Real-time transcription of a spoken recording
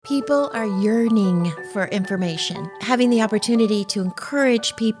People are yearning for information, having the opportunity to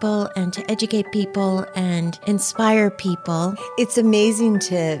encourage people and to educate people and inspire people. It's amazing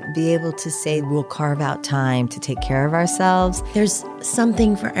to be able to say we'll carve out time to take care of ourselves. There's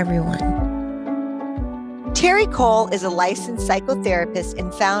something for everyone. Terri Cole is a licensed psychotherapist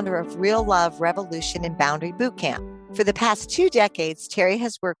and founder of Real Love Revolution and Boundary Bootcamp. For the past 2 decades, Terri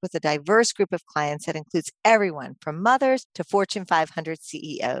has worked with a diverse group of clients that includes everyone from mothers to Fortune 500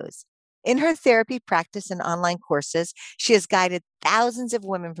 CEOs. In her therapy practice and online courses, she has guided thousands of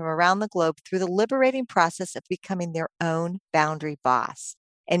women from around the globe through the liberating process of becoming their own boundary boss.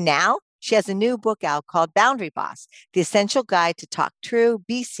 And now she has a new book out called Boundary Boss, The Essential Guide to Talk True,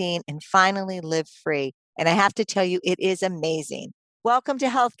 Be Seen, and Finally Live Free. And I have to tell you, it is amazing. Welcome to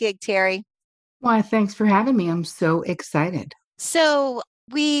Health Gig, Terri. Why, thanks for having me. I'm so excited. So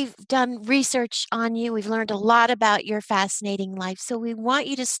we've done research on you. We've learned a lot about your fascinating life. So we want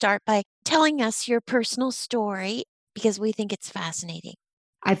you to start by telling us your personal story because we think it's fascinating.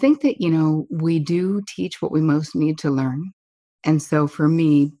 I think that, we do teach what we most need to learn. And so for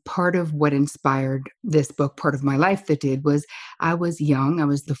me, part of what inspired this book, part of my life that did, was I was young. I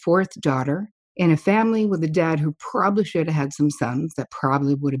was the fourth daughter in a family with a dad who probably should have had some sons that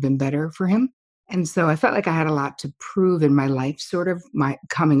probably would have been better for him. And so I felt like I had a lot to prove in my life, sort of my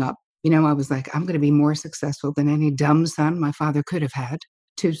coming up. I was like, I'm going to be more successful than any dumb son my father could have had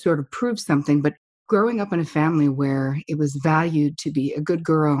to sort of prove something. But growing up in a family where it was valued to be a good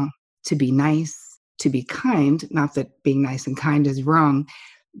girl, to be nice, to be kind, not that being nice and kind is wrong,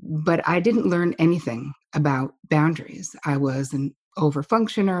 but I didn't learn anything about boundaries. I was an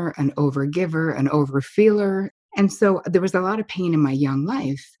overfunctioner, an overgiver, an overfeeler. And so there was a lot of pain in my young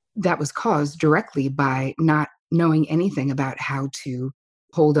life that was caused directly by not knowing anything about how to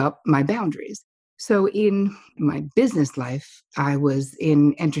hold up my boundaries. So in my business life, I was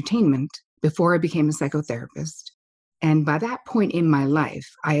in entertainment before I became a psychotherapist. And by that point in my life,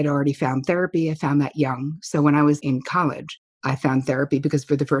 I had already found therapy. I found that young. So when I was in college, I found therapy because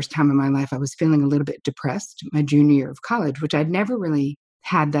for the first time in my life, I was feeling a little bit depressed my junior year of college, which I'd never really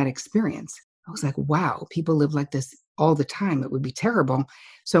had that experience. I was like, wow, people live like this all the time. It would be terrible.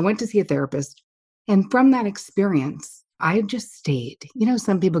 So I went to see a therapist. And from that experience, I just stayed.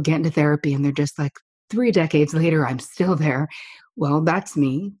 Some people get into therapy and they're just like, 3 decades later, I'm still there. Well, that's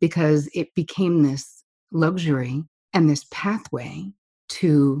me because it became this luxury and this pathway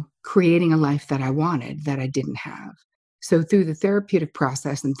to creating a life that I wanted that I didn't have. So through the therapeutic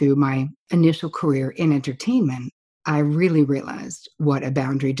process and through my initial career in entertainment, I really realized what a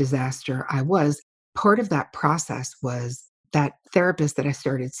boundary disaster I was. Part of that process was that therapist that I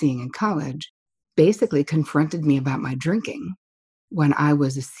started seeing in college basically confronted me about my drinking when I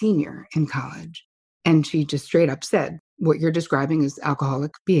was a senior in college. And she just straight up said, what you're describing is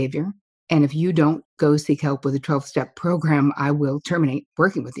alcoholic behavior. And if you don't go seek help with a 12-step program, I will terminate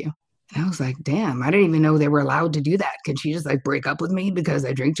working with you. And I was like, damn, I didn't even know they were allowed to do that. Can she just break up with me because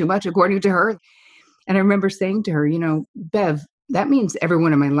I drink too much, according to her? And I remember saying to her, Bev, that means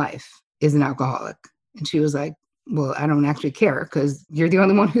everyone in my life is an alcoholic. And she was like, well, I don't actually care because you're the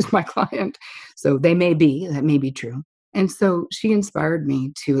only one who's my client. So that may be true. And so she inspired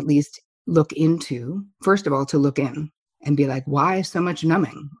me to at least look into, first of all, to look in and be like, why so much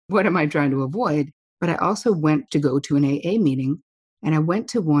numbing? What am I trying to avoid? But I also went to go to an AA meeting, and I went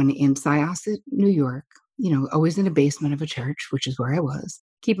to one in Syosset, New York, always in a basement of a church, which is where I was.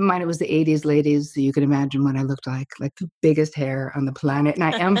 Keep in mind, it was the 80s, ladies, so you can imagine what I looked like the biggest hair on the planet. And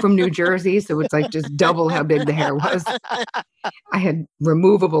I am from New Jersey, so it's just double how big the hair was. I had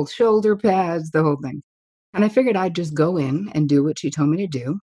removable shoulder pads, the whole thing. And I figured I'd just go in and do what she told me to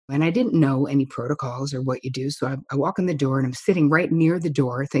do. And I didn't know any protocols or what you do. So I walk in the door and I'm sitting right near the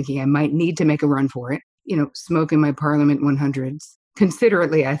door thinking I might need to make a run for it, smoking my Parliament 100s.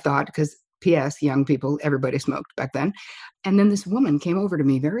 Considerately, I thought, because P.S., young people, everybody smoked back then. And then this woman came over to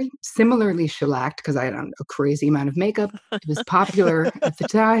me very similarly shellacked because I had on a crazy amount of makeup. It was popular at the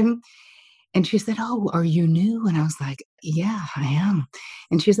time. And she said, oh, are you new? And I was like, yeah, I am.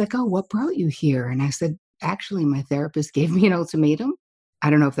 And she's like, oh, what brought you here? And I said, actually, my therapist gave me an ultimatum. I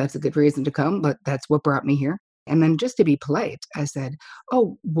don't know if that's a good reason to come, but that's what brought me here. And then just to be polite, I said,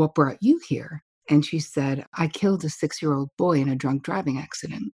 oh, what brought you here? And she said, I killed a 6-year-old boy in a drunk driving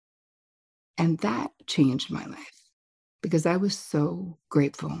accident. And that changed my life because I was so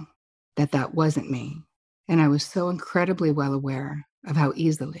grateful that that wasn't me. And I was so incredibly well aware of how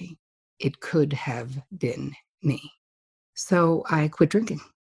easily it could have been me. So I quit drinking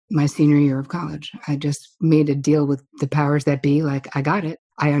my senior year of college. I just made a deal with the powers that be, like, I got it.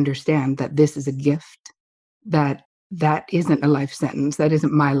 I understand that this is a gift that that isn't a life sentence. That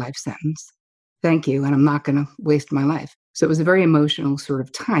isn't my life sentence. Thank you. And I'm not going to waste my life. So it was a very emotional sort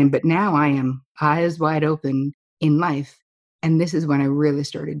of time. But now I am eyes wide open in life. And this is when I really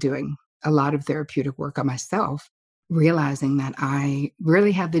started doing a lot of therapeutic work on myself, realizing that I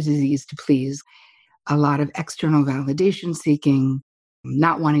really have the disease to please, a lot of external validation seeking,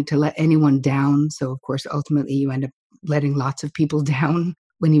 not wanting to let anyone down. So, of course, ultimately, you end up letting lots of people down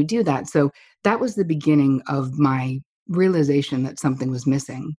when you do that. So, that was the beginning of my realization that something was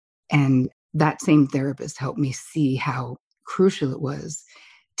missing. And that same therapist helped me see how crucial it was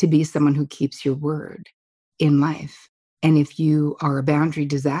to be someone who keeps your word in life. And if you are a boundary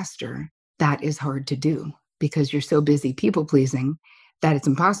disaster, that is hard to do because you're so busy people pleasing that it's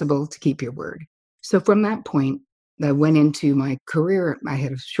impossible to keep your word. So from that point, I went into my career. I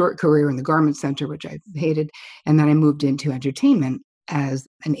had a short career in the garment center, which I hated. And then I moved into entertainment as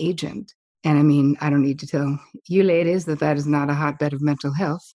an agent. And I mean, I don't need to tell you ladies that that is not a hotbed of mental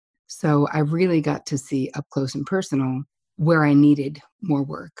health. So I really got to see up close and personal where I needed more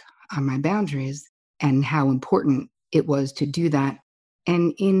work on my boundaries and how important it was to do that.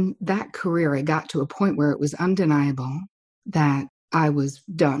 And in that career, I got to a point where it was undeniable that I was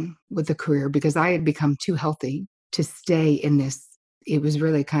done with the career because I had become too healthy to stay in this. It was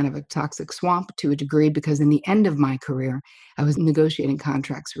really kind of a toxic swamp to a degree because in the end of my career, I was negotiating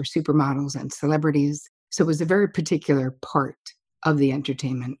contracts for supermodels and celebrities. So it was a very particular part of the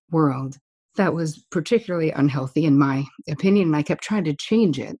entertainment world that was particularly unhealthy, in my opinion. And I kept trying to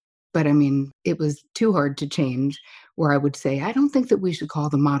change it. But I mean, it was too hard to change, where I would say, I don't think that we should call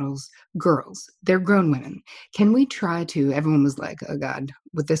the models girls. They're grown women. Can we try to? Everyone was like, oh God,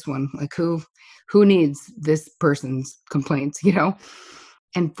 with this one, like who needs this person's complaints, you know?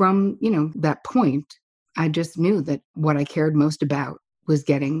 And from, that point, I just knew that what I cared most about was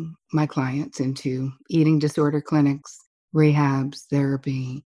getting my clients into eating disorder clinics, rehabs,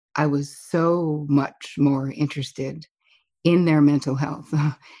 therapy. I was so much more interested in their mental health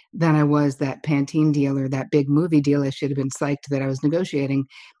than I was that Pantene deal or that big movie deal I should have been psyched that I was negotiating.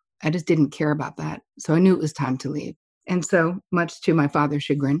 I just didn't care about that. So I knew it was time to leave. And so, much to my father's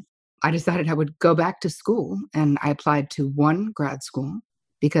chagrin, I decided I would go back to school and I applied to one grad school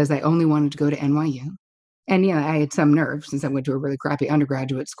because I only wanted to go to NYU. And yeah, I had some nerve since I went to a really crappy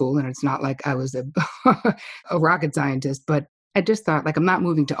undergraduate school and it's not like I was a, a rocket scientist, but I just thought, like, I'm not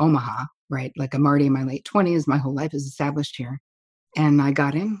moving to Omaha, right? Like, I'm already in my late 20s. My whole life is established here. And I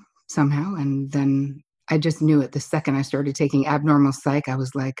got in somehow. And then I just knew it the second I started taking abnormal psych. I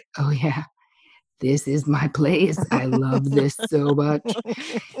was like, oh, yeah, this is my place. I love this so much.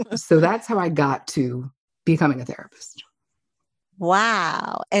 So that's how I got to becoming a therapist.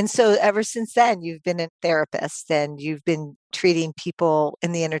 Wow. And so ever since then, you've been a therapist and you've been treating people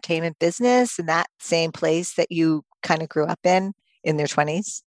in the entertainment business in that same place that you kind of grew up in their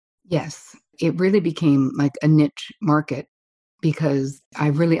 20s? Yes, it really became like a niche market because I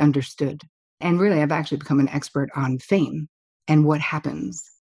really understood. And really, I've actually become an expert on fame and what happens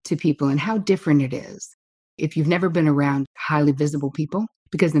to people and how different it is if you've never been around highly visible people.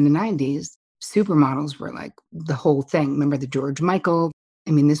 Because in the 90s, supermodels were like the whole thing. Remember the George Michael?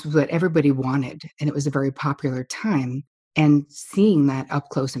 I mean, this was what everybody wanted. And it was a very popular time. And seeing that up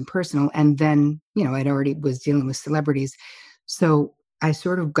close and personal. And then, I'd already was dealing with celebrities. So I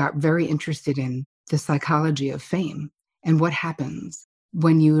sort of got very interested in the psychology of fame and what happens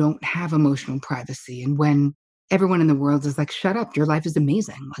when you don't have emotional privacy and when everyone in the world is like, shut up, your life is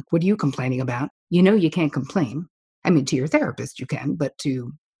amazing. Like, what are you complaining about? You can't complain. I mean, to your therapist, you can, but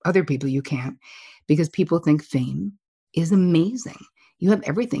to other people, you can't because people think fame is amazing. You have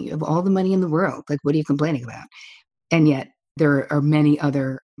everything. You have all the money in the world. Like, what are you complaining about? And yet there are many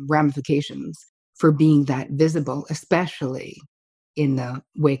other ramifications for being that visible, especially in the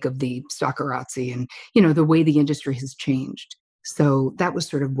wake of the stalkerazzi and, the way the industry has changed. So that was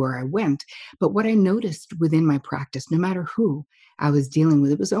sort of where I went. But what I noticed within my practice, no matter who I was dealing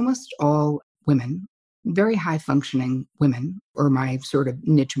with, it was almost all women, very high functioning women, or my sort of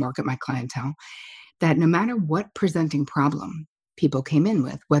niche market, my clientele, that no matter what presenting problem people came in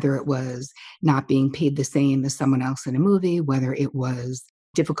with, whether it was not being paid the same as someone else in a movie, whether it was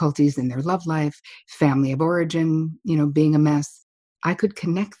difficulties in their love life, family of origin, being a mess, I could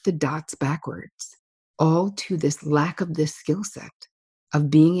connect the dots backwards, all to this lack of this skill set of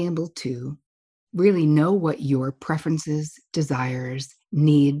being able to really know what your preferences, desires,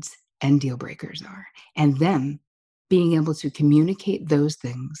 needs, and deal breakers are. And then being able to communicate those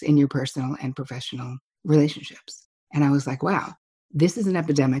things in your personal and professional relationships. And I was like, wow, this is an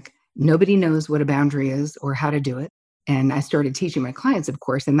epidemic. Nobody knows what a boundary is or how to do it. And I started teaching my clients, of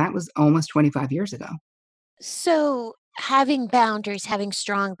course, and that was almost 25 years ago. So, having boundaries, having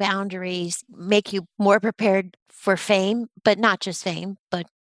strong boundaries make you more prepared for fame, but not just fame, but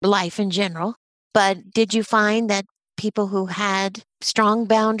life in general. But did you find that people who had strong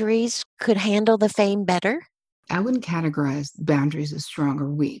boundaries could handle the fame better? I wouldn't categorize boundaries as strong or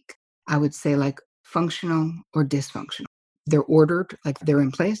weak. I would say like functional or dysfunctional. They're ordered, like they're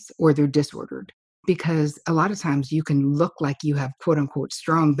in place, or they're disordered. Because a lot of times you can look like you have quote unquote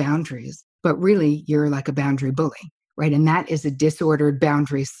strong boundaries, but really you're like a boundary bully, right? And that is a disordered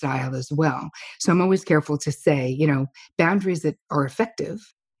boundary style as well. So I'm always careful to say, boundaries that are effective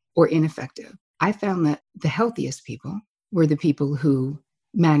or ineffective. I found that the healthiest people were the people who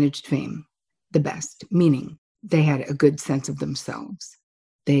managed fame the best, meaning they had a good sense of themselves.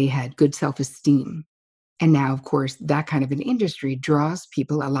 They had good self esteem. And now, of course, that kind of an industry draws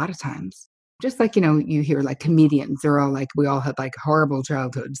people a lot of times. Just like, you hear like comedians, they're all like, we all had like horrible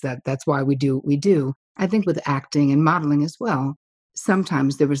childhoods. That's why we do what we do. I think with acting and modeling as well,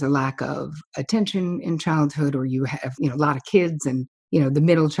 sometimes there was a lack of attention in childhood, or you have, a lot of kids and, the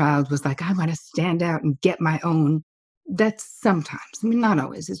middle child was like, I want to stand out and get my own. That's sometimes, I mean, not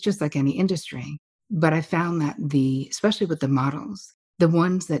always. It's just like any industry. But I found that especially with the models, the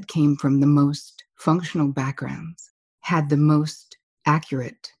ones that came from the most functional backgrounds had the most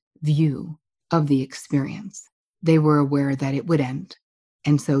accurate view of the experience. They were aware that it would end.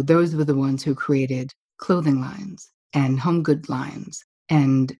 And so those were the ones who created clothing lines and home good lines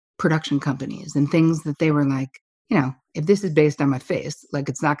and production companies and things that they were like, if this is based on my face, like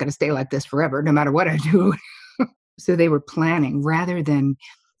it's not going to stay like this forever, no matter what I do. So they were planning rather than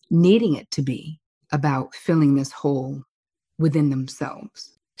needing it to be about filling this hole within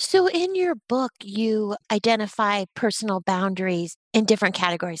themselves. So, in your book, you identify personal boundaries in different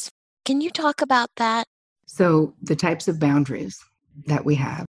categories. Can you talk about that? So, the types of boundaries that we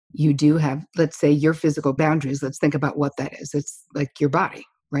have, you do have, let's say, your physical boundaries. Let's think about what that is. It's like your body,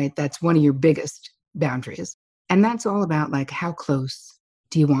 right? That's one of your biggest boundaries. And that's all about like how close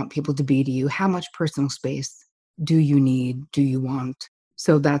do you want people to be to you? How much personal space do you need? Do you want?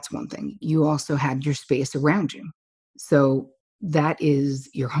 So, that's one thing. You also have your space around you. So, that is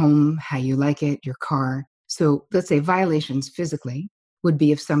your home, how you like it, your car. So, let's say violations physically would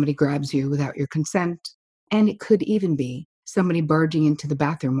be if somebody grabs you without your consent. And it could even be somebody barging into the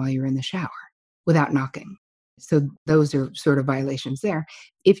bathroom while you're in the shower without knocking. So those are sort of violations there.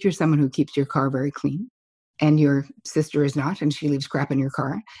 If you're someone who keeps your car very clean and your sister is not, and she leaves crap in your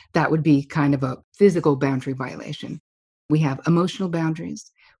car, that would be kind of a physical boundary violation. We have emotional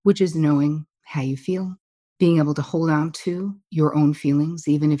boundaries, which is knowing how you feel, being able to hold on to your own feelings,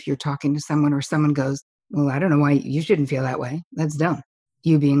 even if you're talking to someone or someone goes, well, I don't know why you shouldn't feel that way. That's dumb.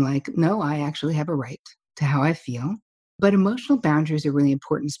 You being like, no, I actually have a right to how I feel. But emotional boundaries are really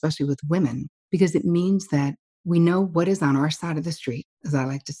important, especially with women, because it means that we know what is on our side of the street, as I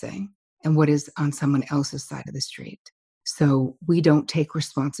like to say, and what is on someone else's side of the street. So we don't take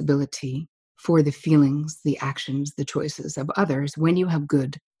responsibility for the feelings, the actions, the choices of others. When you have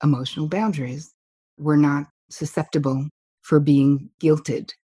good emotional boundaries, we're not susceptible for being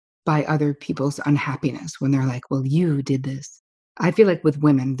guilted by other people's unhappiness when they're like, well, you did this. I feel like with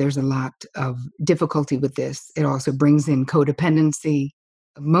women, there's a lot of difficulty with this. It also brings in codependency.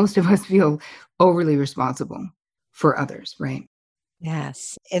 Most of us feel overly responsible for others, right?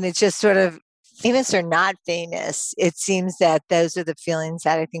 Yes. And it's just sort of famous or not famous, it seems that those are the feelings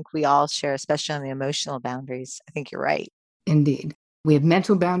that I think we all share, especially on the emotional boundaries. I think you're right. Indeed. We have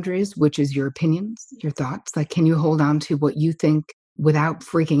mental boundaries, which is your opinions, your thoughts. Like, can you hold on to what you think without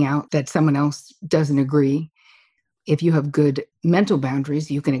freaking out that someone else doesn't agree? If you have good mental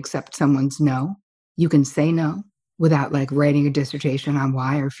boundaries, you can accept someone's no. You can say no without like writing a dissertation on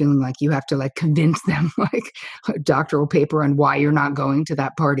why or feeling like you have to like convince them like a doctoral paper on why you're not going to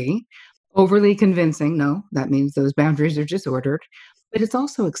that party. Overly convincing, no, that means those boundaries are disordered. But it's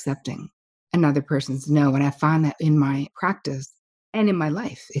also accepting another person's no. And I find that in my practice and in my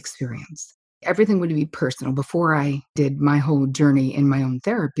life experience, everything would be personal. Before I did my whole journey in my own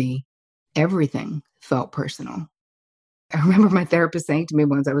therapy, everything felt personal. I remember my therapist saying to me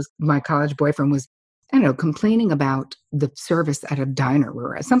once, my college boyfriend was, I don't know, complaining about the service at a diner we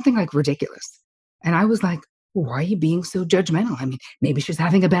were at, something like ridiculous. And I was like, why are you being so judgmental? I mean, maybe she's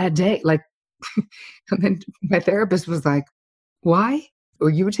having a bad day. Like, and then my therapist was like, why are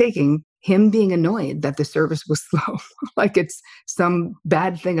you taking him being annoyed that the service was slow? Like it's some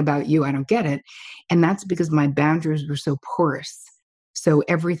bad thing about you. I don't get it. And that's because my boundaries were so porous. So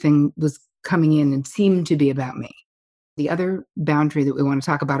everything was coming in and seemed to be about me. The other boundary that we want to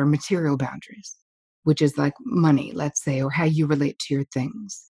talk about are material boundaries, which is like money, let's say, or how you relate to your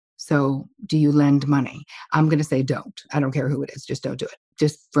things. So do you lend money? I'm going to say don't. I don't care who it is. Just don't do it.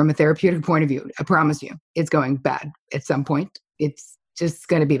 Just from a therapeutic point of view, I promise you, it's going bad at some point. It's just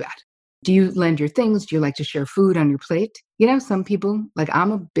going to be bad. Do you lend your things? Do you like to share food on your plate? You know, some people, like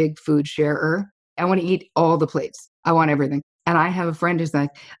I'm a big food sharer. I want to eat all the plates. I want everything. And I have a friend who's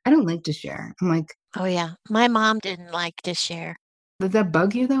like, I don't like to share. I'm like, Oh, yeah. My mom didn't like to share. does that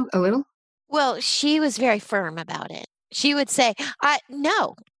bug you though, a little? Well, she was very firm about it. She would say,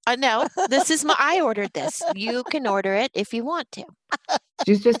 no, no, I ordered this. You can order it if you want to.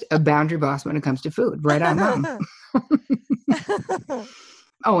 She's just a boundary boss when it comes to food. Right on, mom.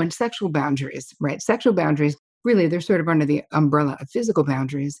 Oh, and sexual boundaries, right? Sexual boundaries, really, they're sort of under the umbrella of physical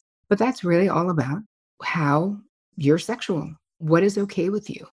boundaries, but that's really all about how you're sexual. What is okay with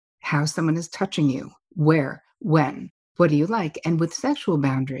you? How someone is touching you? Where? When? What do you like? And with sexual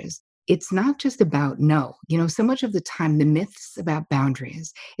boundaries, it's not just about no. You know, so much of the time, the myths about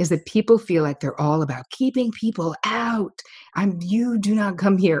boundaries is that people feel like they're all about keeping people out. You do not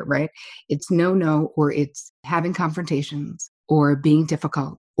come here, right? It's no, or it's having confrontations or being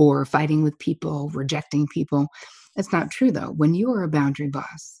difficult or fighting with people, rejecting people. That's not true, though. When you are a boundary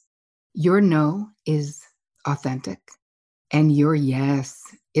boss, your no is authentic and your yes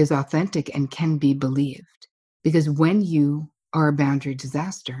is authentic and can be believed. Because when you are a boundary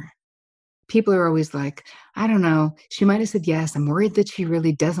disaster, people are always like, I don't know, she might have said yes. I'm worried that she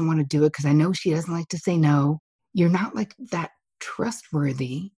really doesn't want to do it because I know she doesn't like to say no. You're not like that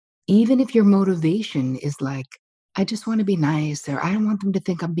trustworthy, even if your motivation is like, I just want to be nice, or I don't want them to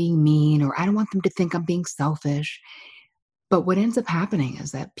think I'm being mean, or I don't want them to think I'm being selfish. But what ends up happening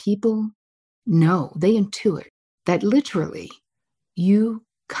is that people know, they intuit that literally you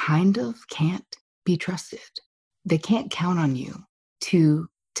kind of can't be trusted. They can't count on you to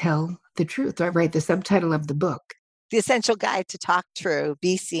tell the truth, right? The subtitle of the book. The Essential Guide to Talk True,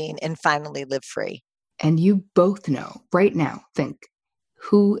 Be Seen, and Finally Live Free. And you both know right now, think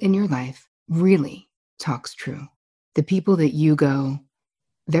who in your life really talks true. The people that you go,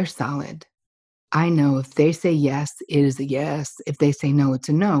 they're solid. I know if they say yes, it is a yes. If they say no, it's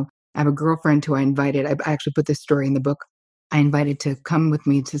a no. I have a girlfriend who I invited. I actually put this story in the book. I invited to come with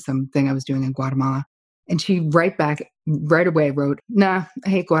me to something I was doing in Guatemala. And she right away wrote, nah, I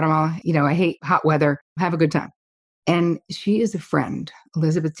hate Guatemala. You know, I hate hot weather. Have a good time. And she is a friend.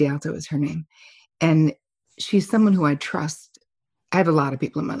 Elizabeth D'Alto is her name. And she's someone who I trust. I have a lot of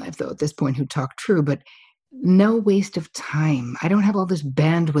people in my life, though, at this point who talk true, but no waste of time. I don't have all this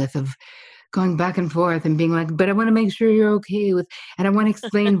bandwidth of going back and forth and being like, but I want to make sure you're okay with, and I want to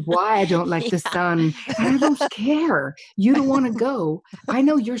explain why I don't like the Yeah. sun. And I don't care. You don't want to go. I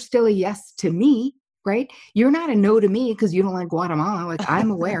know you're still a yes to me, right? You're not a no to me because you don't like Guatemala. Like I'm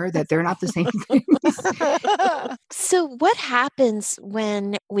aware that they're not the same things. So, what happens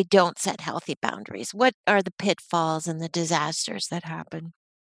when we don't set healthy boundaries? What are the pitfalls and the disasters that happen?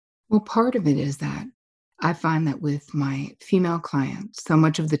 Well, part of it is that I find that with my female clients, so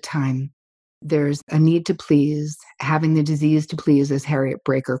much of the time, there's a need to please, having the disease to please, as Harriet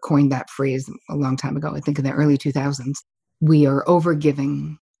Breaker coined that phrase a long time ago, I think in the early 2000s. We are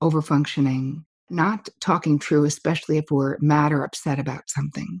overgiving, overfunctioning, not talking true, especially if we're mad or upset about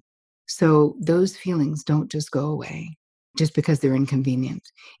something. So those feelings don't just go away just because they're inconvenient.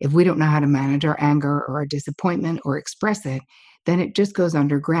 If we don't know how to manage our anger or our disappointment or express it, then it just goes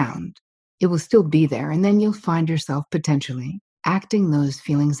underground. It will still be there. And then you'll find yourself potentially acting those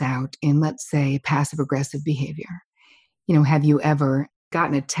feelings out in, let's say, passive aggressive behavior. You know, have you ever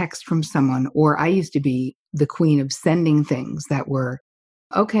gotten a text from someone, or I used to be the queen of sending things that were,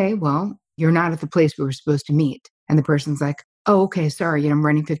 okay, well, you're not at the place we were supposed to meet. And the person's like, oh, okay, sorry, I'm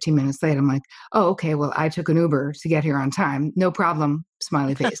running 15 minutes late. I'm like, oh, okay, well, I took an Uber to get here on time. No problem,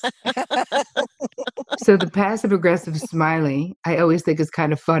 smiley face. So the passive aggressive smiley, I always think is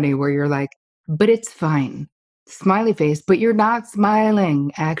kind of funny where you're like, but it's fine. Smiley face, but you're not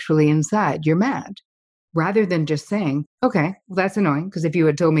smiling actually inside. You're mad. Rather than just saying, okay, well, that's annoying because if you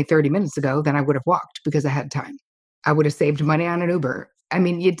had told me 30 minutes ago, then I would have walked because I had time. I would have saved money on an Uber. I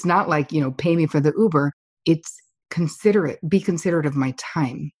mean, it's not like, pay me for the Uber. It's be considerate of my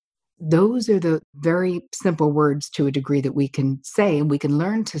time. Those are the very simple words to a degree that we can say and we can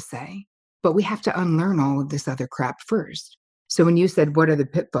learn to say, but we have to unlearn all of this other crap first. So when you said, what are the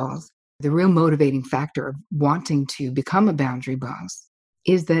pitfalls? The real motivating factor of wanting to become a boundary boss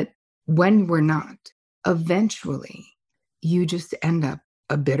is that when we're not, eventually you just end up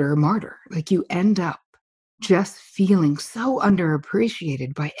a bitter martyr. Like you end up just feeling so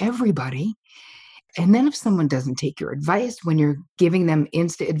underappreciated by everybody. And then if someone doesn't take your advice when you're giving them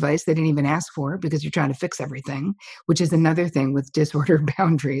instant advice they didn't even ask for because you're trying to fix everything, which is another thing with disordered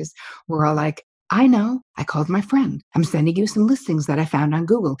boundaries, we're all like, I know, I called my friend. I'm sending you some listings that I found on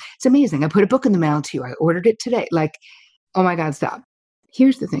Google. It's amazing. I put a book in the mail to you. I ordered it today. Like, oh my God, stop.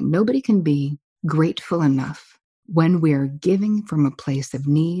 Here's the thing. Nobody can be grateful enough when we're giving from a place of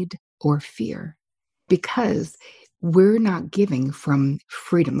need or fear, because we're not giving from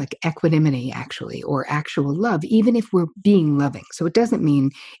freedom, like equanimity, actually, or actual love, even if we're being loving. So it doesn't mean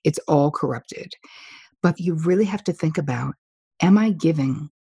it's all corrupted, but you really have to think about, am I giving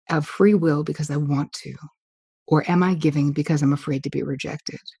of free will because I want to? Or am I giving because I'm afraid to be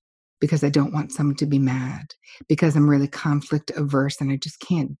rejected? Because I don't want someone to be mad? Because I'm really conflict averse and I just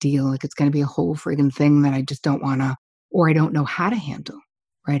can't deal? Like it's going to be a whole friggin' thing that I just don't want to, or I don't know how to handle,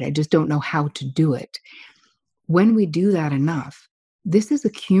 right? I just don't know how to do it. When we do that enough, this is a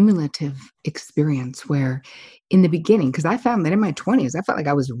cumulative experience where in the beginning, because I found that in my 20s, I felt like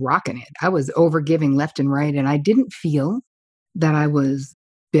I was rocking it. I was over giving left and right, and I didn't feel that I was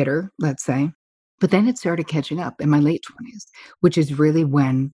bitter, let's say. But then it started catching up in my late 20s, which is really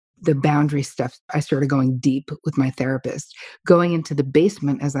when the boundary stuff, I started going deep with my therapist, going into the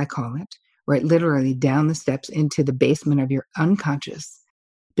basement, as I call it, right? Literally down the steps into the basement of your unconscious,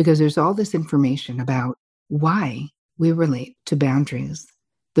 because there's all this information about why we relate to boundaries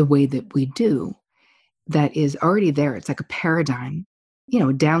the way that we do that is already there. It's like a paradigm, a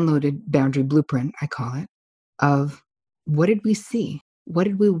downloaded boundary blueprint, I call it, of what did we see? What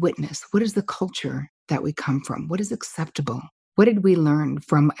did we witness? What is the culture that we come from? What is acceptable? What did we learn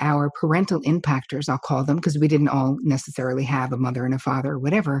from our parental impactors, I'll call them, because we didn't all necessarily have a mother and a father or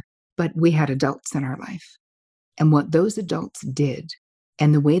whatever, but we had adults in our life. And what those adults did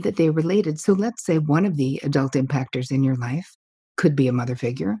and the way that they related. So let's say one of the adult impactors in your life could be a mother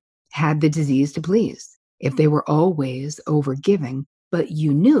figure, had the disease to please. If they were always overgiving, but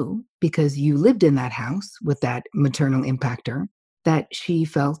you knew because you lived in that house with that maternal impactor that she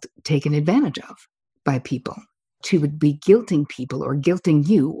felt taken advantage of by people. She would be guilting people or guilting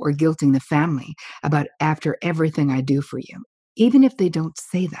you or guilting the family about after everything I do for you, even if they don't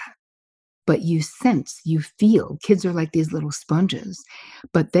say that. But you sense, you feel, kids are like these little sponges.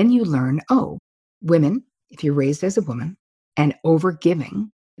 But then you learn, oh, women, if you're raised as a woman and overgiving,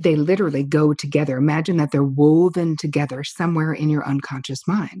 they literally go together. Imagine that they're woven together somewhere in your unconscious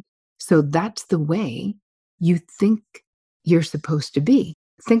mind. So that's the way you think you're supposed to be.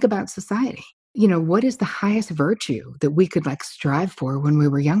 Think about society. What is the highest virtue that we could strive for when we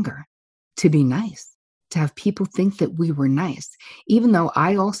were younger? To be nice, to have people think that we were nice, even though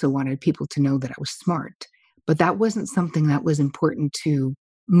I also wanted people to know that I was smart. But that wasn't something that was important to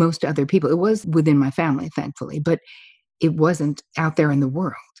most other people. It was within my family, thankfully, but it wasn't out there in the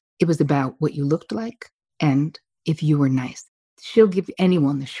world. It was about what you looked like and if you were nice. She'll give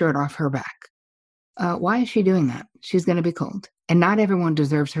anyone the shirt off her back. Why is she doing that? She's going to be cold. And not everyone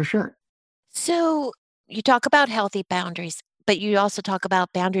deserves her shirt. So you talk about healthy boundaries, but you also talk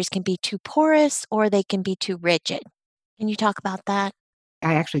about boundaries can be too porous or they can be too rigid. Can you talk about that?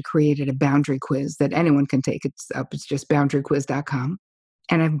 I actually created a boundary quiz that anyone can take. It's up. It's just boundaryquiz.com.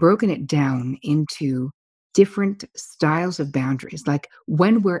 And I've broken it down into different styles of boundaries. Like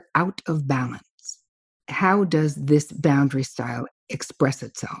when we're out of balance, how does this boundary style express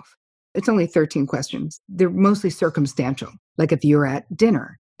itself? It's only 13 questions. They're mostly circumstantial. Like if you're at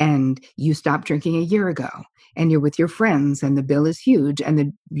dinner and you stopped drinking a year ago and you're with your friends and the bill is huge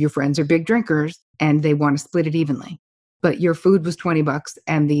and your friends are big drinkers and they want to split it evenly, but your food was $20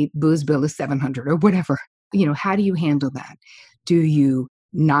 and the booze bill is $700 or whatever. How do you handle that? Do you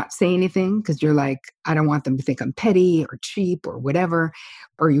not say anything because you're like, I don't want them to think I'm petty or cheap or whatever?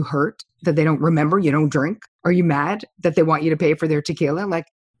 Are you hurt that they don't remember you don't drink? Are you mad that they want you to pay for their tequila? Like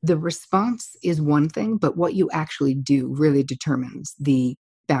the response is one thing, but what you actually do really determines the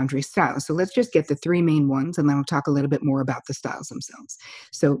boundary style. So let's just get the three main ones and then we'll talk a little bit more about the styles themselves.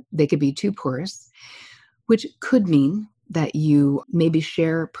 So they could be too porous, which could mean that you maybe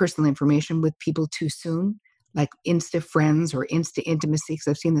share personal information with people too soon, like Insta friends or Insta intimacy, because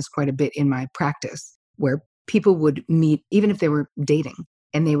I've seen this quite a bit in my practice, where people would meet, even if they were dating,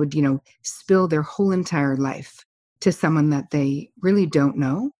 and they would, spill their whole entire life to someone that they really don't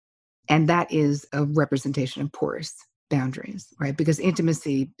know. And that is a representation of porous boundaries, right? Because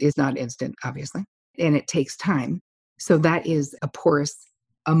intimacy is not instant, obviously, and it takes time. So that is a porous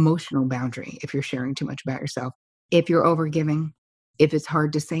emotional boundary if you're sharing too much about yourself. If you're overgiving, if it's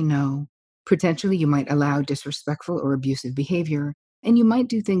hard to say no, potentially you might allow disrespectful or abusive behavior, and you might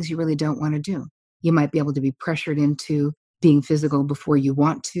do things you really don't want to do. You might be able to be pressured into being physical before you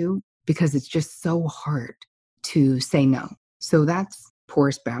want to, because it's just so hard to say no. So that's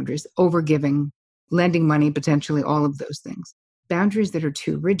porous boundaries, overgiving, lending money, potentially all of those things. Boundaries that are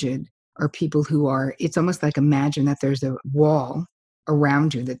too rigid are people who are, it's almost like imagine that there's a wall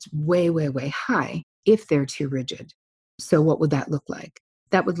around you that's way, way, way high if they're too rigid. So what would that look like?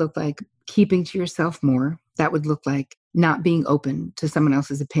 That would look like keeping to yourself more. That would look like not being open to someone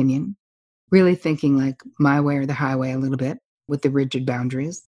else's opinion, really thinking like my way or the highway a little bit with the rigid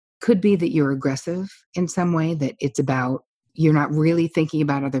boundaries. Could be that you're aggressive in some way, that it's about you're not really thinking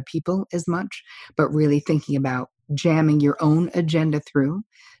about other people as much, but really thinking about jamming your own agenda through.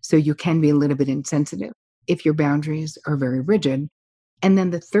 So you can be a little bit insensitive if your boundaries are very rigid. And then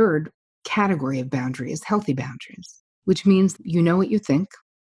the third category of boundary is healthy boundaries, which means you know what you think.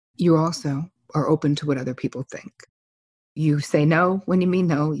 You also are open to what other people think. You say no when you mean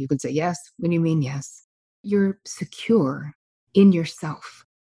no. You can say yes when you mean yes. You're secure in yourself,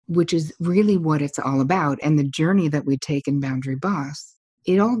 which is really what it's all about. And the journey that we take in Boundary Boss,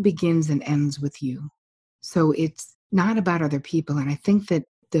 it all begins and ends with you. So it's not about other people. And I think that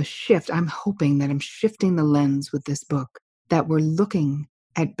the shift, I'm hoping that I'm shifting the lens with this book, that we're looking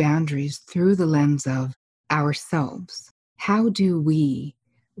at boundaries through the lens of ourselves. How do we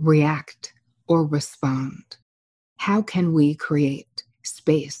react or respond? How can we create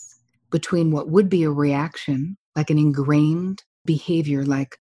space between what would be a reaction, like an ingrained behavior?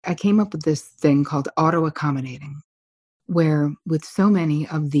 Like I came up with this thing called auto-accommodating, where with so many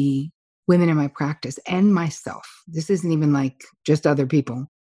of the women in my practice and myself, this isn't even like just other people.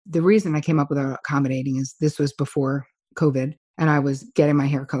 The reason I came up with auto-accommodating is this was before COVID, and I was getting my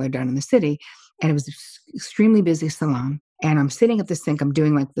hair color done in the city, and it was an extremely busy salon. And I'm sitting at the sink. I'm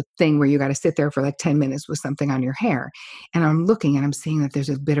doing like the thing where you got to sit there for like 10 minutes with something on your hair. And I'm looking and I'm seeing that there's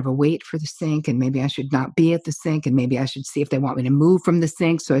a bit of a wait for the sink, and maybe I should not be at the sink, and maybe I should see if they want me to move from the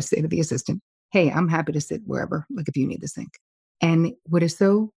sink. So I say to the assistant, hey, I'm happy to sit wherever, like if you need the sink. And what is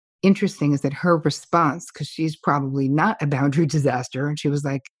so interesting is that her response, because she's probably not a boundary disaster, and she was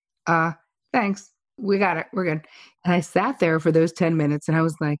like, thanks. We got it. We're good. And I sat there for those 10 minutes and I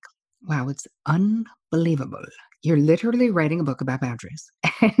was like, wow, it's unbelievable. You're literally writing a book about boundaries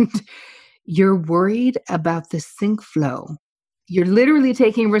and you're worried about the sink flow. You're literally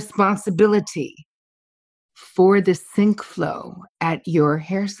taking responsibility for the sink flow at your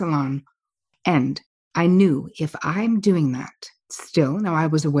hair salon. And I knew if I'm doing that still, now I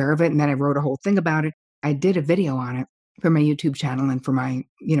was aware of it and then I wrote a whole thing about it. I did a video on it for my YouTube channel and for my,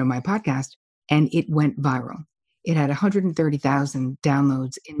 my podcast, and it went viral. It had 130,000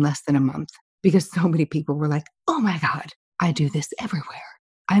 downloads in less than a month because so many people were like, oh my God, I do this everywhere.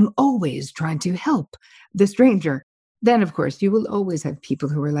 I'm always trying to help the stranger. Then, of course, you will always have people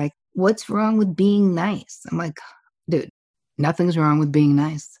who are like, what's wrong with being nice? I'm like, dude, nothing's wrong with being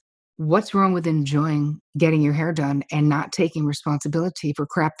nice. What's wrong with enjoying getting your hair done and not taking responsibility for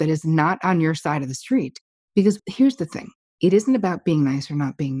crap that is not on your side of the street? Because here's the thing. It isn't about being nice or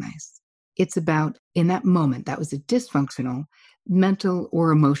not being nice. It's about, in that moment, that was a dysfunctional, mental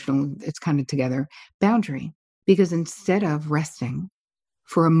or emotional, it's kind of together, boundary. Because instead of resting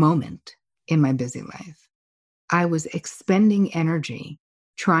for a moment in my busy life, I was expending energy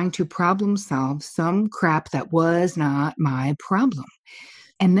trying to problem solve some crap that was not my problem.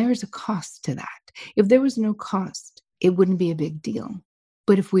 And there's a cost to that. If there was no cost, it wouldn't be a big deal.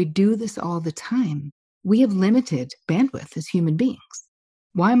 But if we do this all the time, we have limited bandwidth as human beings.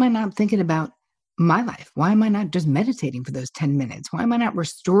 Why am I not thinking about my life? Why am I not just meditating for those 10 minutes? Why am I not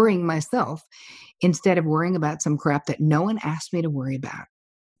restoring myself instead of worrying about some crap that no one asked me to worry about?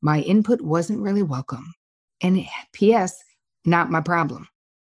 My input wasn't really welcome. And P.S., not my problem.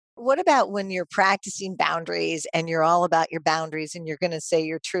 What about when you're practicing boundaries and you're all about your boundaries and you're going to say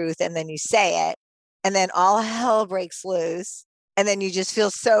your truth and then you say it and then all hell breaks loose and then you just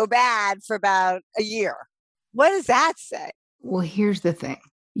feel so bad for about a year? What does that say? Well, here's the thing.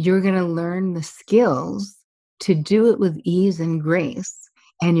 You're going to learn the skills to do it with ease and grace.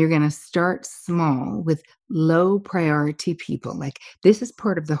 And you're going to start small with low priority people. Like this is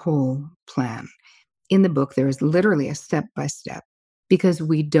part of the whole plan. In the book, there is literally a step-by-step, because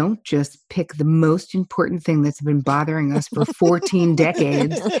we don't just pick the most important thing that's been bothering us for 14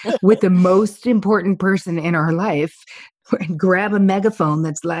 decades with the most important person in our life and grab a megaphone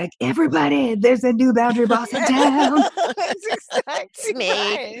that's like, everybody, there's a new boundary boss in town. That's exactly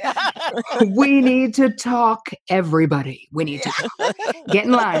me. right. We need to talk, everybody. We need to talk. Get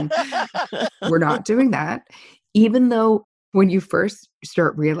in line. We're not doing that. Even though when you first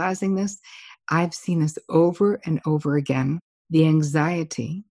start realizing this, I've seen this over and over again, the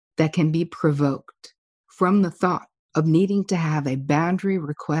anxiety that can be provoked from the thought of needing to have a boundary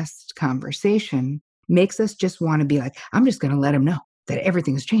request conversation makes us just want to be like, I'm just going to let him know that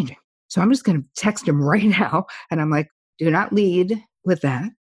everything's changing. So I'm just going to text him right now. And I'm like, do not lead with that,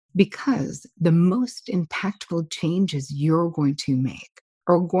 because the most impactful changes you're going to make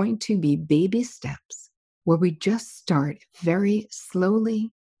are going to be baby steps where we just start very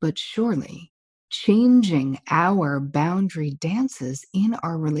slowly but surely changing our boundary dances in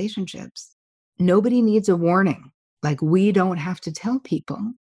our relationships. Nobody needs a warning. Like, we don't have to tell people.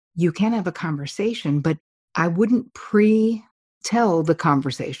 You can have a conversation, but I wouldn't pre-tell the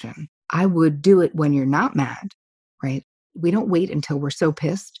conversation. I would do it when you're not mad, right? We don't wait until we're so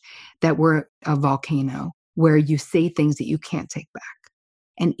pissed that we're a volcano where you say things that you can't take back.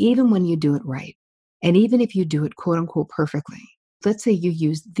 And even when you do it right, and even if you do it quote unquote perfectly, let's say you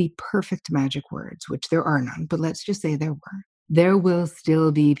use the perfect magic words, which there are none, but let's just say there were. There will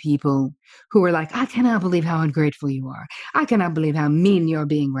still be people who are like, I cannot believe how ungrateful you are. I cannot believe how mean you're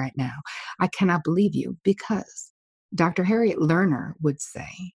being right now. I cannot believe you, because Dr. Harriet Lerner would say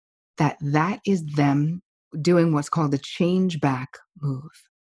that that is them doing what's called a change back move,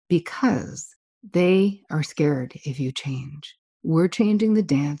 because they are scared if you change. We're changing the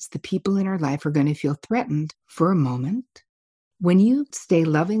dance. The people in our life are going to feel threatened for a moment. When you stay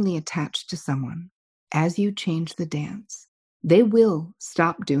lovingly attached to someone as you change the dance, they will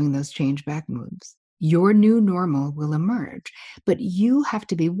stop doing those change back moves. Your new normal will emerge, but you have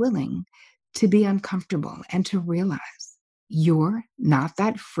to be willing to be uncomfortable and to realize you're not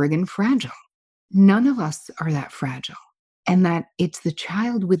that friggin' fragile. None of us are that fragile, and that it's the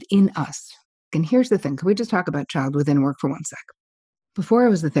child within us. And here's the thing. Can we just talk about child within work for one sec? Before I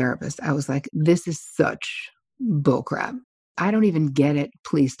was the therapist, I was like, this is such bullcrap. I don't even get it.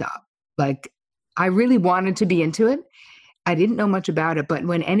 Please stop. Like, I really wanted to be into it. I didn't know much about it, but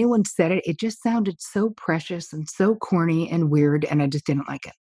when anyone said it, it just sounded so precious and so corny and weird, and I just didn't like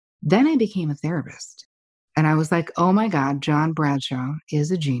it. Then I became a therapist, and I was like, oh my God, John Bradshaw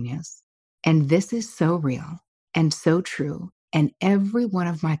is a genius. And this is so real and so true. And every one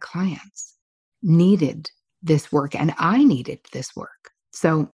of my clients needed this work, and I needed this work.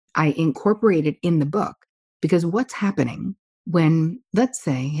 So I incorporated in the book, because what's happening when, let's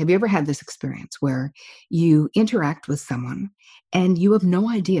say, have you ever had this experience where you interact with someone and you have no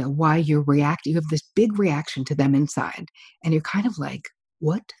idea why you have this big reaction to them inside, and you're kind of like,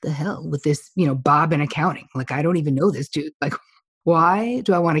 what the hell with this, Bob in accounting? Like, I don't even know this dude. Like, why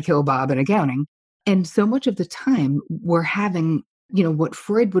do I want to kill Bob in accounting? And so much of the time we're having, what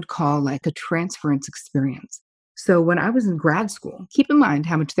Freud would call like a transference experience. So when I was in grad school, keep in mind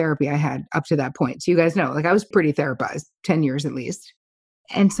how much therapy I had up to that point. So you guys know, like, I was pretty therapized, 10 years at least.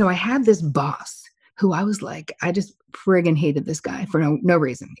 And so I had this boss who I was like, I just friggin' hated this guy for no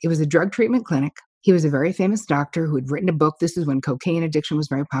reason. It was a drug treatment clinic. He was a very famous doctor who had written a book. This is when cocaine addiction was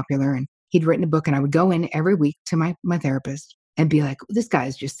very popular. And he'd written a book, and I would go in every week to my therapist and be like, this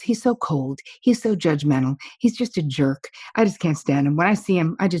guy's he's so cold. He's so judgmental. He's just a jerk. I just can't stand him. When I see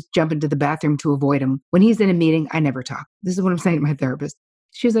him, I just jump into the bathroom to avoid him. When he's in a meeting, I never talk. This is what I'm saying to my therapist.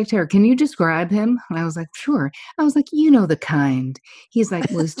 She was like, Terri, can you describe him? And I was like, sure. I was like, the kind. He's like,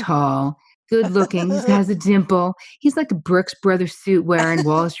 was tall, good looking. He has a dimple. He's like a Brooks Brothers suit wearing,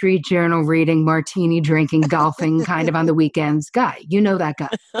 Wall Street Journal reading, martini drinking, golfing kind of on the weekends guy. That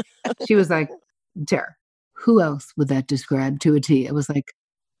guy. She was like, Terri, who else would that describe to a T? I was like,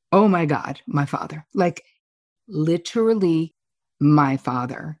 oh my God, my father. Like, literally my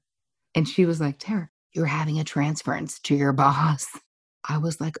father. And she was like, Terri, you're having a transference to your boss. I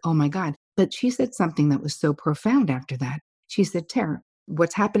was like, oh my God. But she said something that was so profound after that. She said, Terri,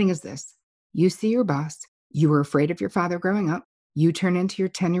 what's happening is this. You see your boss. You were afraid of your father growing up. You turn into your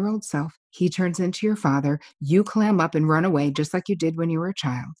 10-year-old self. He turns into your father. You clam up and run away just like you did when you were a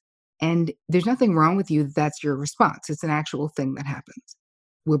child. And there's nothing wrong with you. That's your response. It's an actual thing that happens.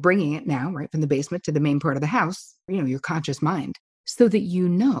 We're bringing it now, right, from the basement to the main part of the house, your conscious mind, so that you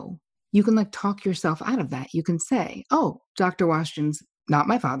can like talk yourself out of that. You can say, oh, Dr. Washington's not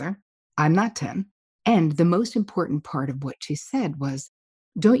my father. I'm not 10. And the most important part of what she said was,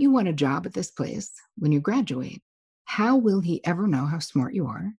 don't you want a job at this place when you graduate? How will he ever know how smart you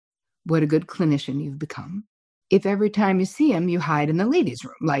are? What a good clinician you've become? If every time you see him, you hide in the ladies'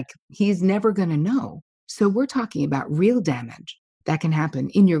 room, like, he's never going to know. So we're talking about real damage that can happen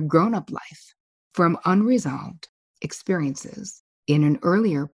in your grown-up life from unresolved experiences in an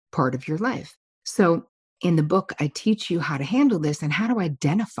earlier part of your life. So in the book, I teach you how to handle this and how to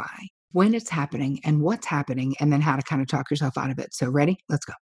identify when it's happening and what's happening, and then how to kind of talk yourself out of it. So ready? Let's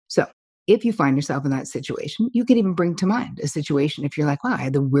go. So if you find yourself in that situation, you can even bring to mind a situation if you're like, wow, I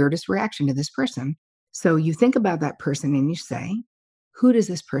had the weirdest reaction to this person. So you think about that person and you say, who does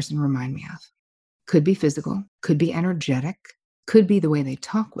this person remind me of? Could be physical, could be energetic, could be the way they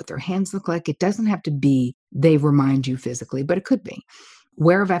talk, what their hands look like. It doesn't have to be they remind you physically, but it could be.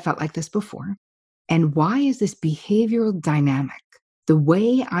 Where have I felt like this before? And why is this behavioral dynamic, the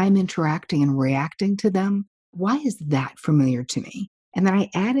way I'm interacting and reacting to them, why is that familiar to me? And then I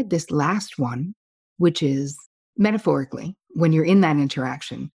added this last one, which is metaphorically, when you're in that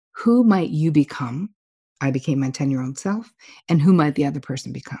interaction, who might you become? I became my 10-year-old self. And who might the other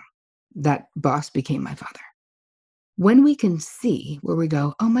person become? That boss became my father. When we can see where we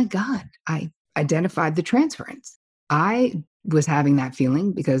go, oh my God, I identified the transference. I was having that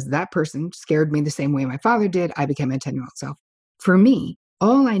feeling because that person scared me the same way my father did. I became a 10-year-old self. For me,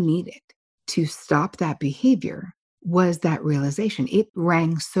 all I needed to stop that behavior was that realization. It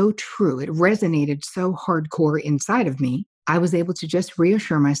rang so true. It resonated so hardcore inside of me. I was able to just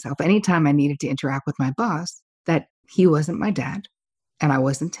reassure myself anytime I needed to interact with my boss that he wasn't my dad and I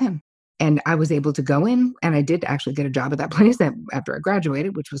wasn't him. And I was able to go in, and I did actually get a job at that place after I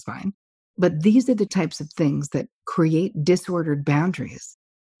graduated, which was fine. But these are the types of things that create disordered boundaries.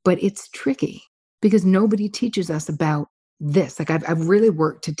 But it's tricky because nobody teaches us about this. Like I've really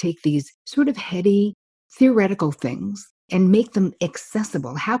worked to take these sort of heady, theoretical things and make them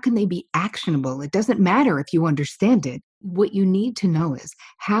accessible. How can they be actionable? It doesn't matter if you understand it. What you need to know is,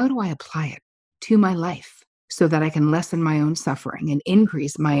 how do I apply it to my life so that I can lessen my own suffering and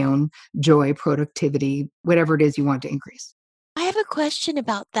increase my own joy, productivity, whatever it is you want to increase? I have a question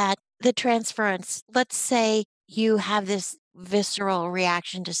about that, the transference. Let's say you have this visceral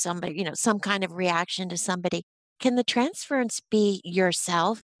reaction to somebody, some kind of reaction to somebody. Can the transference be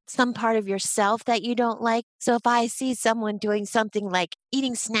yourself, some part of yourself that you don't like? So if I see someone doing something like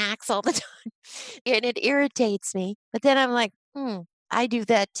eating snacks all the time and it irritates me, but then I'm like, I do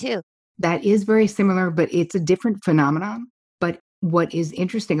that too. That is very similar, but it's a different phenomenon. But what is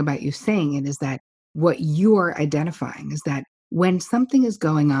interesting about you saying it is that what you are identifying is that when something is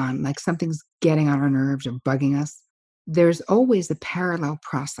going on, like something's getting on our nerves or bugging us, there's always a parallel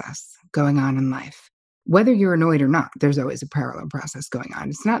process going on in life. Whether you're annoyed or not, there's always a parallel process going on.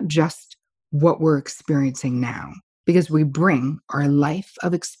 It's not just what we're experiencing now, because we bring our life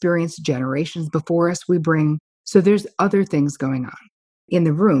of experience, generations before us, so there's other things going on in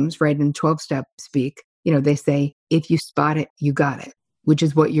the rooms, right? In 12-step speak, they say, if you spot it, you got it, which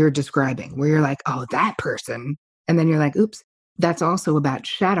is what you're describing, where you're like, oh, that person. And then you're like, oops, that's also about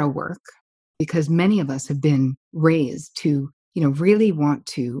shadow work, because many of us have been raised to, really want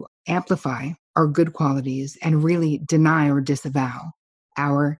to amplify our good qualities and really deny or disavow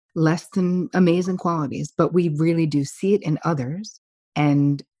our less than amazing qualities. But we really do see it in others.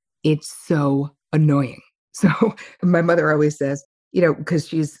 And it's so annoying. So my mother always says, because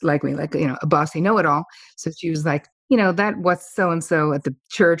she's like me, like, a bossy know-it-all. So she was like, that what's so-and-so at the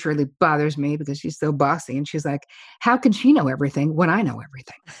church really bothers me because she's so bossy. And she's like, how can she know everything when I know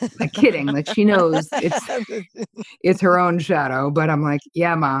everything? Like kidding. Like she knows it's her own shadow. But I'm like,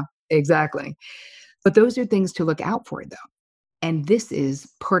 yeah, ma, exactly. But those are things to look out for, though. And this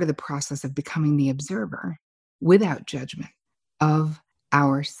is part of the process of becoming the observer without judgment of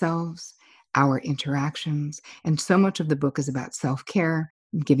ourselves, our interactions. And so much of the book is about self-care.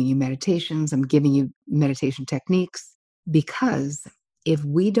 I'm giving you meditations. I'm giving you meditation techniques, because if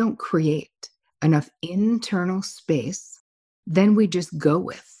we don't create enough internal space, then we just go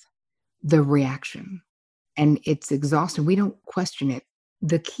with the reaction and it's exhausting. We don't question it.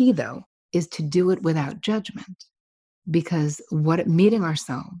 The key, though, is to do it without judgment, because meeting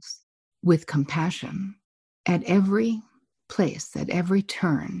ourselves with compassion at every place, at every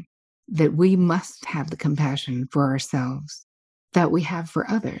turn, that we must have the compassion for ourselves that we have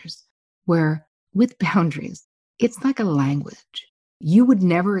for others, where with boundaries, it's like a language. You would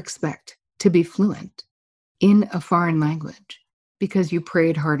never expect to be fluent in a foreign language because you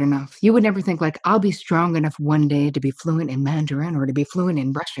prayed hard enough. You would never think like, I'll be strong enough one day to be fluent in Mandarin or to be fluent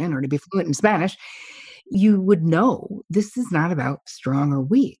in Russian or to be fluent in Spanish. You would know this is not about strong or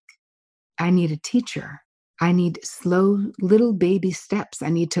weak. I need a teacher. I need slow little baby steps. I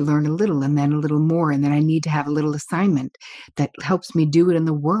need to learn a little and then a little more. And then I need to have a little assignment that helps me do it in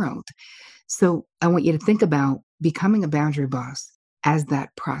the world. So I want you to think about becoming a boundary boss as that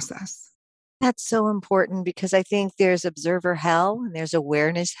process. That's so important, because I think there's observer hell and there's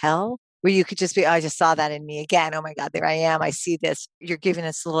awareness hell, where you could just be, oh, I just saw that in me again. Oh my God, there I am. I see this. You're giving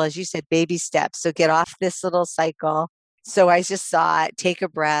us little, as you said, baby steps. So get off this little cycle. So I just saw it, take a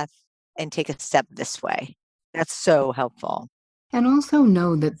breath and take a step this way. That's so helpful. And also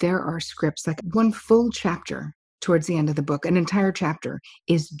know that there are scripts, like one full chapter towards the end of the book, an entire chapter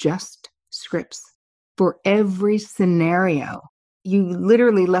is just scripts for every scenario. You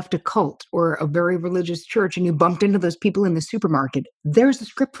literally left a cult or a very religious church and you bumped into those people in the supermarket. There's a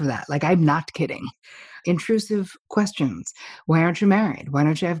script for that. Like, I'm not kidding. Intrusive questions. Why aren't you married? Why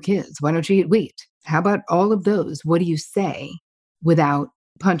don't you have kids? Why don't you eat wheat? How about all of those? What do you say without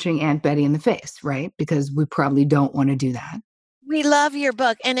punching Aunt Betty in the face, right? Because we probably don't want to do that. We love your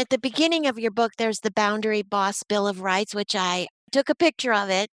book. And at the beginning of your book, there's the Boundary Boss Bill of Rights, which I took a picture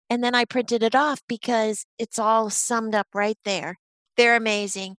of it and then I printed it off because it's all summed up right there. They're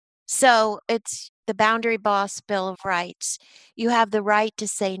amazing. So it's the Boundary Boss Bill of Rights. You have the right to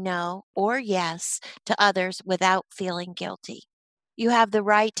say no or yes to others without feeling guilty. You have the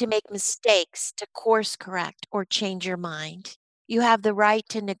right to make mistakes, to course correct, or change your mind. You have the right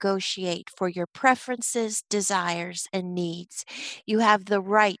to negotiate for your preferences, desires, and needs. You have the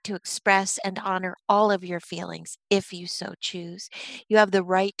right to express and honor all of your feelings if you so choose. You have the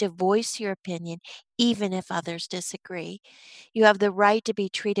right to voice your opinion even if others disagree. You have the right to be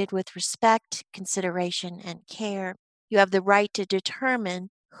treated with respect, consideration, and care. You have the right to determine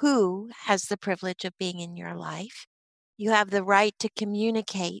who has the privilege of being in your life. You have the right to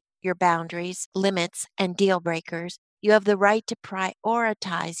communicate your boundaries, limits, and deal breakers. You have the right to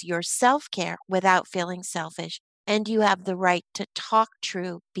prioritize your self-care without feeling selfish. And you have the right to talk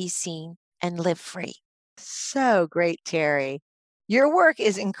true, be seen, and live free. So great, Terri. Your work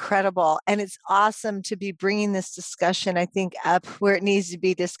is incredible, and it's awesome to be bringing this discussion, I think, up where it needs to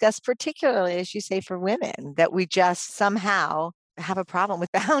be discussed, particularly, as you say, for women, that we just somehow have a problem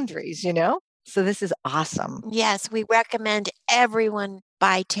with boundaries, you know? So this is awesome. Yes, we recommend everyone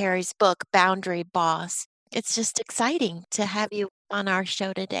buy Terri's book, Boundary Boss. It's just exciting to have you on our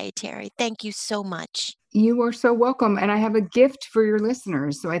show today, Terri. Thank you so much. You are so welcome. And I have a gift for your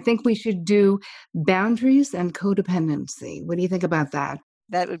listeners. So I think we should do boundaries and codependency. What do you think about that?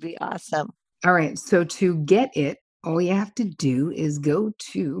 That would be awesome. All right. So to get it, all you have to do is go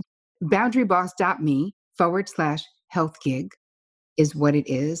to boundaryboss.me/health gig is what it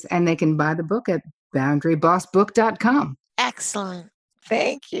is. And they can buy the book at boundarybossbook.com. Excellent.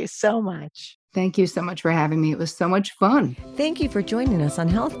 Thank you so much. Thank you so much for having me. It was so much fun. Thank you for joining us on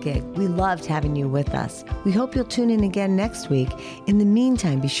Health Gig. We loved having you with us. We hope you'll tune in again next week. In the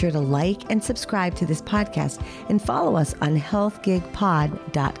meantime, be sure to like and subscribe to this podcast and follow us on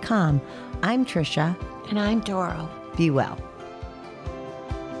healthgigpod.com. I'm Trisha. And I'm Doro. Be well.